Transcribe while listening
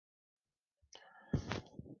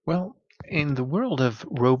Well, in the world of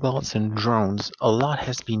robots and drones, a lot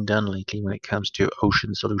has been done lately when it comes to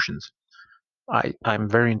ocean solutions. I'm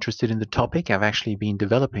very interested in the topic. I've actually been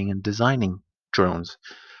developing and designing drones,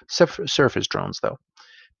 surface drones though.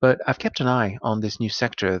 But I've kept an eye on this new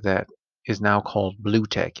sector that is now called blue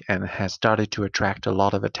tech and has started to attract a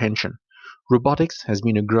lot of attention. Robotics has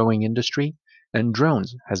been a growing industry, and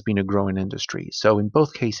drones has been a growing industry. So in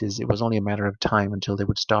both cases, it was only a matter of time until they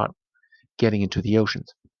would start getting into the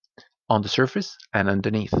oceans, on the surface and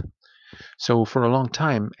underneath. So for a long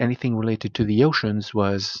time, anything related to the oceans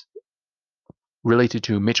was related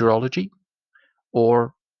to meteorology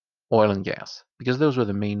or oil and gas, because those were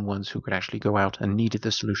the main ones who could actually go out and needed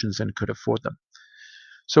the solutions and could afford them.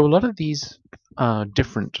 So a lot of these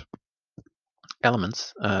different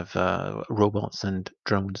elements of robots and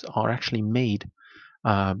drones are actually made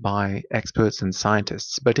by experts and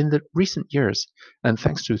scientists. But in the recent years, and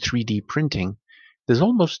thanks to 3D printing, there's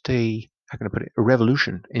almost a, how can I put it, a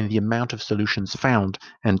revolution in the amount of solutions found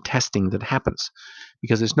and testing that happens.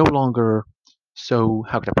 Because it's no longer so,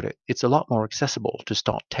 how can I put it, it's a lot more accessible to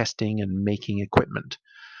start testing and making equipment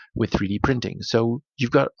with 3D printing. So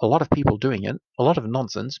you've got a lot of people doing it, a lot of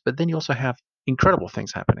nonsense, but then you also have incredible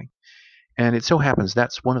things happening. And it so happens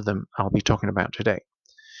that's one of them I'll be talking about today.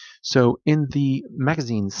 So, in the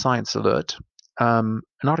magazine Science Alert, an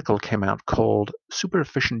article came out called Super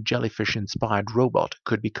Efficient Jellyfish Inspired Robot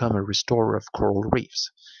Could Become a Restorer of Coral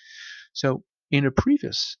Reefs. So, in a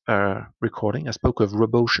previous recording, I spoke of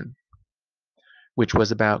Robocean, which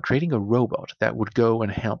was about creating a robot that would go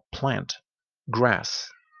and help plant grass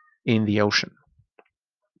in the ocean.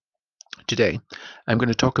 Today, I'm going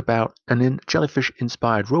to talk about a jellyfish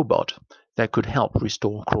inspired robot that could help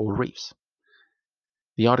restore coral reefs.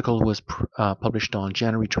 The article was published on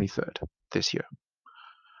January 23rd this year.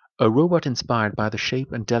 A robot inspired by the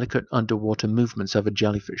shape and delicate underwater movements of a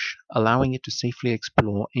jellyfish, allowing it to safely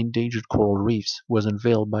explore endangered coral reefs, was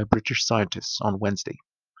unveiled by British scientists on Wednesday.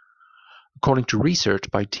 According to research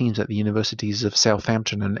by teams at the universities of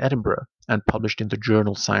Southampton and Edinburgh, and published in the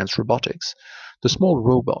journal Science Robotics, the small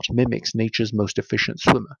robot mimics nature's most efficient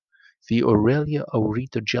swimmer, the Aurelia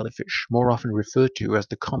aurita jellyfish, more often referred to as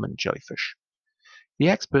the common jellyfish. The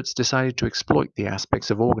experts decided to exploit the aspects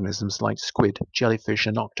of organisms like squid, jellyfish,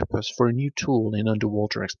 and octopus for a new tool in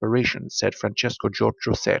underwater exploration, said Francesco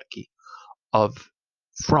Giorgio Serchi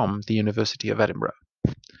from the University of Edinburgh.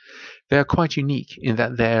 They are quite unique in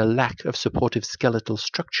that their lack of supportive skeletal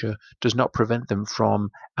structure does not prevent them from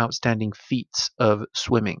outstanding feats of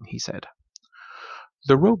swimming, he said.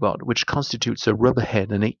 The robot, which constitutes a rubber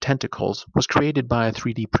head and 8 tentacles, was created by a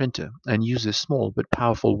 3D printer and uses small but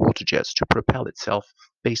powerful water jets to propel itself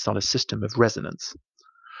based on a system of resonance.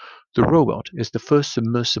 The robot is the first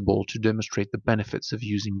submersible to demonstrate the benefits of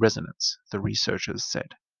using resonance, the researchers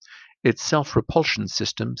said. Its self-propulsion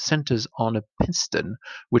system centers on a piston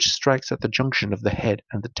which strikes at the junction of the head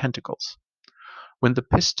and the tentacles. When the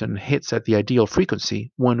piston hits at the ideal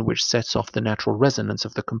frequency, one which sets off the natural resonance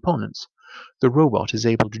of the components, the robot is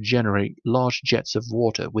able to generate large jets of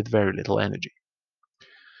water with very little energy.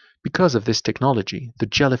 Because of this technology, the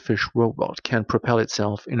jellyfish robot can propel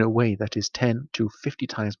itself in a way that is 10 to 50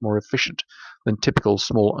 times more efficient than typical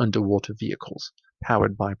small underwater vehicles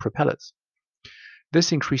powered by propellers.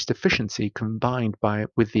 This increased efficiency, combined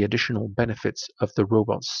with the additional benefits of the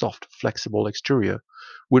robot's soft, flexible exterior,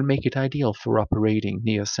 would make it ideal for operating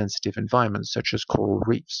near sensitive environments such as coral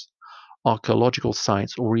reefs, archaeological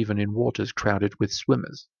sites, or even in waters crowded with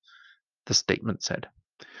swimmers, the statement said.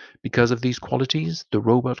 Because of these qualities, the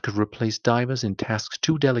robot could replace divers in tasks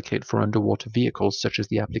too delicate for underwater vehicles, such as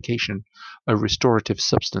the application of restorative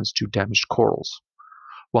substance to damaged corals.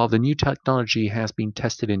 While the new technology has been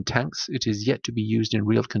tested in tanks, it is yet to be used in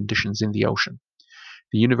real conditions in the ocean.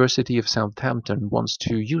 The University of Southampton wants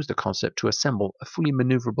to use the concept to assemble a fully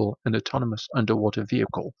maneuverable and autonomous underwater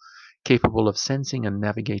vehicle capable of sensing and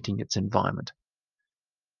navigating its environment.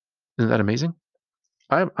 Isn't that amazing?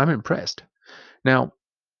 I'm impressed. Now,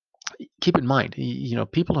 keep in mind,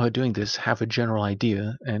 people who are doing this have a general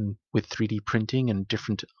idea, and with 3D printing and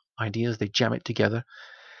different ideas, they jam it together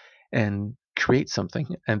and create something,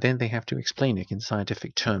 and then they have to explain it in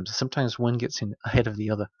scientific terms. Sometimes one gets in ahead of the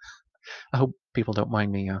other. I hope people don't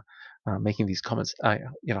mind me making these comments. I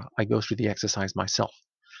go through the exercise myself.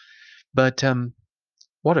 But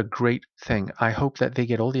what a great thing! I hope that they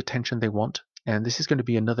get all the attention they want, and this is going to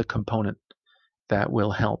be another component that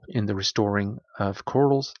will help in the restoring of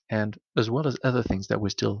corals and as well as other things that we're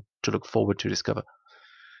still to look forward to discover.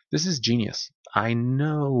 This is genius. I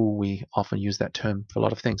know we often use that term for a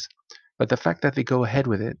lot of things, but the fact that they go ahead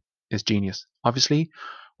with it is genius. Obviously,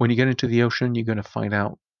 when you get into the ocean, you're going to find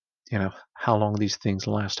out, how long these things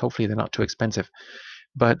last. Hopefully, they're not too expensive.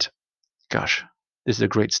 But gosh, this is a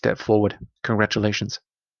great step forward. Congratulations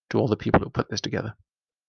to all the people who put this together.